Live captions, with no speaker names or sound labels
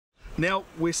Now,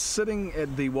 we're sitting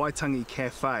at the Waitangi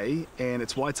Cafe, and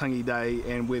it's Waitangi Day,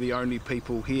 and we're the only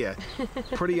people here.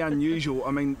 Pretty unusual. I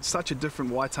mean, such a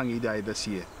different Waitangi Day this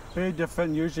year. Very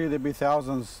different. Usually there'll be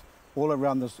thousands all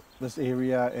around this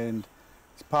area, and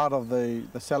it's part of the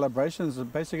celebrations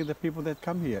of basically the people that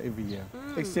come here every year.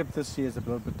 Except this year is a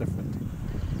little bit different.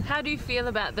 How do you feel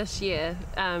about this year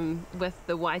with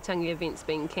the Waitangi events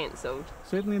being cancelled?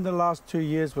 Certainly in the last 2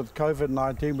 years with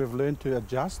COVID-19, we've learned to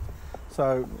adjust.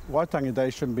 So Waitangi Day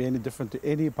shouldn't be any different to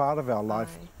any part of our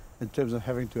life in terms of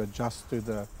having to adjust to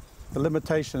the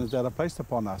limitations that are placed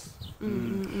upon us.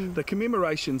 The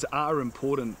commemorations are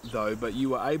important though, but you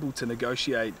were able to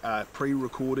negotiate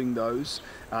pre-recording those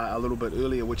a little bit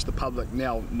earlier, which the public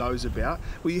now knows about.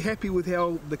 Were you happy with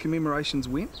how the commemorations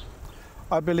went?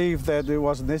 I believe that it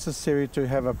was necessary to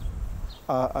have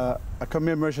a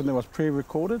commemoration that was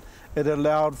pre-recorded. It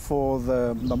allowed for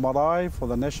the marae, for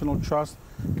the National Trust,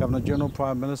 Governor General,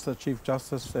 Prime Minister, Chief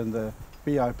Justice and the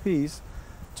VIPs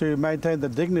to maintain the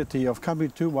dignity of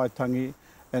coming to Waitangi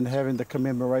and having the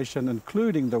commemoration,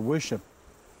 including the worship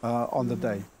on the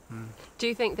day. Do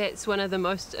you think that's one of the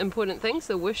most important things,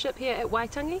 the worship here at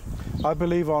Waitangi? I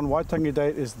believe on Waitangi Day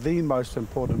is the most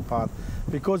important part,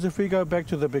 because if we go back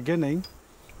to the beginning,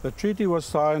 the treaty was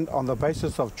signed on the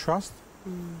basis of trust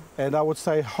and I would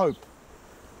say hope.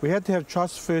 We had to have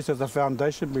trust first as a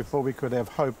foundation before we could have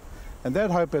hope. And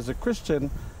that hope as a Christian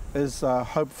is a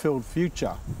hope-filled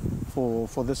future for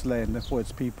this land and for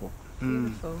its people.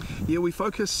 Beautiful. Yeah, we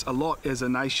focus a lot as a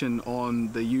nation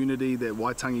on the unity that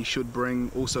Waitangi should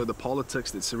bring, also the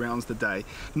politics that surrounds the day,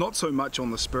 not so much on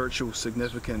the spiritual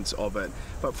significance of it.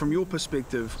 But from your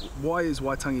perspective, why is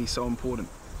Waitangi so important?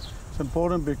 It's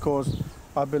important because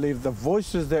I believe the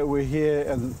voices that were here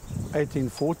in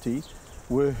 1840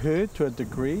 were heard to a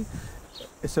degree.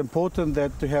 It's important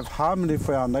that to have harmony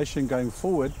for our nation going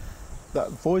forward, the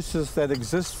voices that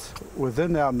exist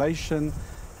within our nation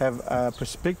have a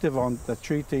perspective on the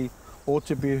treaty ought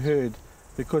to be heard,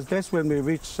 because that's when we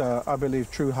reach, I believe,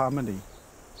 true harmony.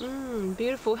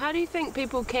 Beautiful. How do you think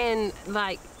people can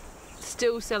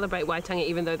still celebrate Waitangi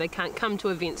even though they can't come to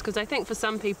events? Because I think for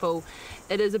some people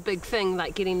it is a big thing,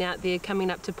 like getting out there,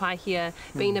 coming up to Paihia,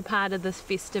 being a part of this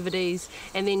festivities,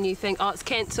 and then you think, oh, it's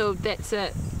cancelled, that's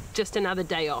it, just another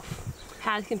day off.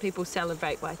 How can people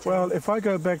celebrate Waitangi? Well, if I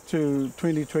go back to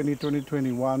 2020,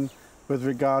 2021 with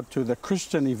regard to the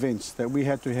Christian events that we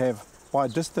had to have by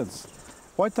distance,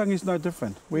 Waitangi is no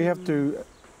different. We have to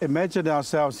imagine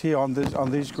ourselves here on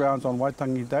these grounds on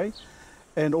Waitangi Day,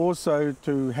 and also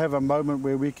to have a moment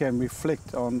where we can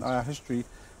reflect on our history,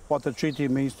 what the treaty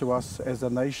means to us as a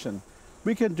nation.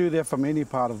 We can do that from any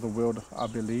part of the world, I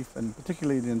believe, and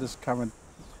particularly in this current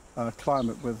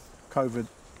climate with COVID,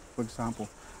 for example.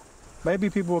 Maybe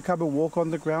people will come and walk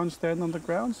on the grounds, stand on the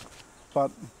grounds,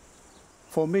 but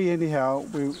for me anyhow,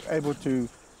 we're able to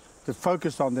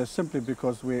focus on this simply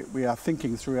because we are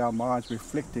thinking through our minds,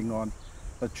 reflecting on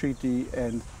the treaty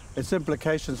and its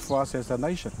implications for us as a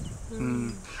nation.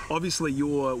 Obviously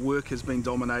your work has been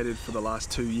dominated for the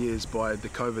last 2 years by the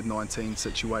COVID-19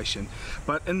 situation,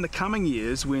 but in the coming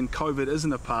years when COVID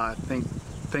isn't a part,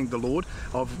 thank the Lord,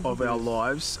 of our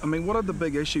lives, I mean, what are the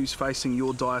big issues facing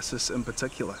your diocese in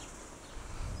particular?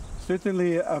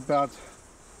 Certainly about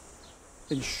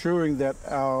ensuring that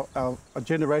our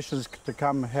generations to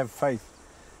come have faith.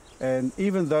 And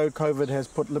even though COVID has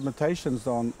put limitations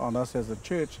on us as a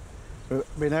church, we've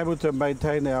been able to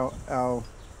maintain our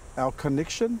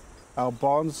connection, our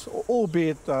bonds,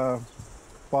 albeit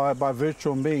by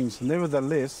virtual means.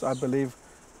 Nevertheless, I believe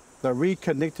the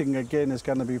reconnecting again is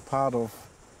going to be part of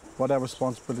what our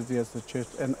responsibility as the church.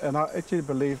 And I actually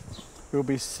believe we'll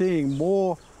be seeing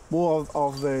more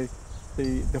of the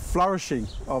flourishing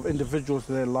of individuals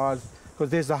in their lives, because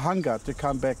there's a hunger to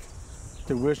come back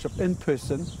to worship in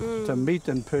person, to meet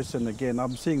in person again.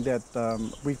 I'm seeing that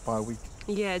week by week.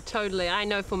 Yeah, totally. I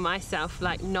know for myself,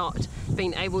 not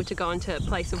being able to go into a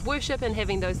place of worship and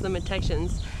having those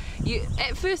limitations,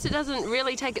 at first it doesn't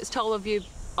really take its toll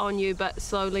on you, but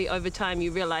slowly over time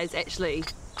you realise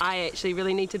I actually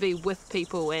really need to be with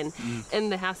people and in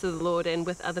the house of the Lord and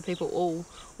with other people all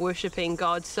worshipping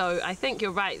God. So I think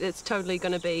you're right, it's totally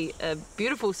going to be a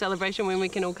beautiful celebration when we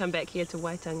can all come back here to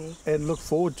Waitangi. And look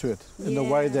forward to it in the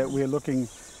way that we're looking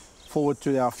forward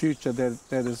to our future, that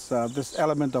is this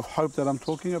element of hope that I'm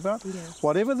talking about. Yeah.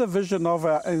 Whatever the vision of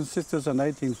our ancestors in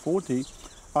 1840,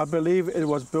 I believe it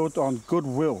was built on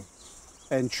goodwill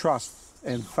and trust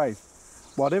and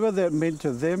faith. Whatever that meant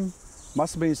to them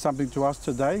must mean something to us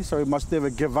today, so we must never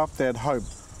give up that hope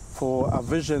for a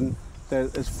vision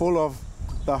that is full of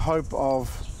the hope of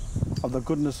the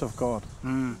goodness of God.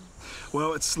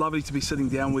 Well, it's lovely to be sitting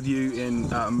down with you,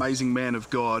 and amazing man of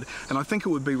God. And I think it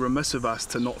would be remiss of us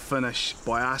to not finish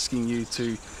by asking you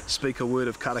to speak a word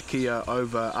of karakia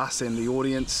over us and the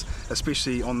audience,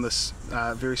 especially on this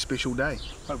very special day.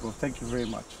 Well, thank you very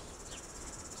much.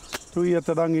 Tui e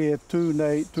te rangi e tū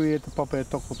nei, tui e te papa e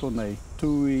tokoto nei,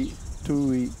 tui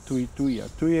tuia.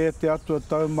 Tui e te atua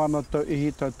tau mana tau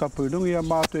ihi tau tapu rungi a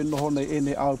mātu e noho nei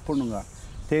ene au pununga.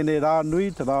 Tēnei rā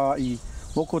nui, te rā i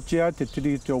moko tia, te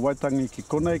tiriti o Waitangi ki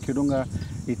konei ki runga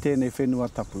i tēnei whenua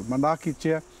tapu. Manaki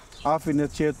tia, āwhina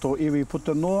tia tō iwi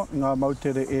puta noa, ngā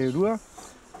mautere e rua,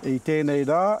 i tēnei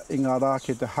rā, i ngā rā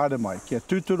ke te haere mai. Kia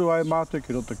tūturu ai mātou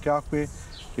ki roto ki a koe,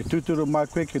 kia tūturu mai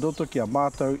koe ki roto ki a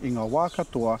mātou i ngā wā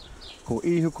katoa, ko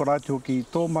ihu korati hoki i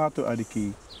tō mātou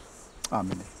ariki.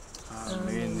 Āmene.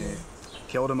 Āmene.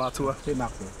 Kia ora mātua. Tēnā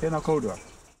koe, tēnā kourua.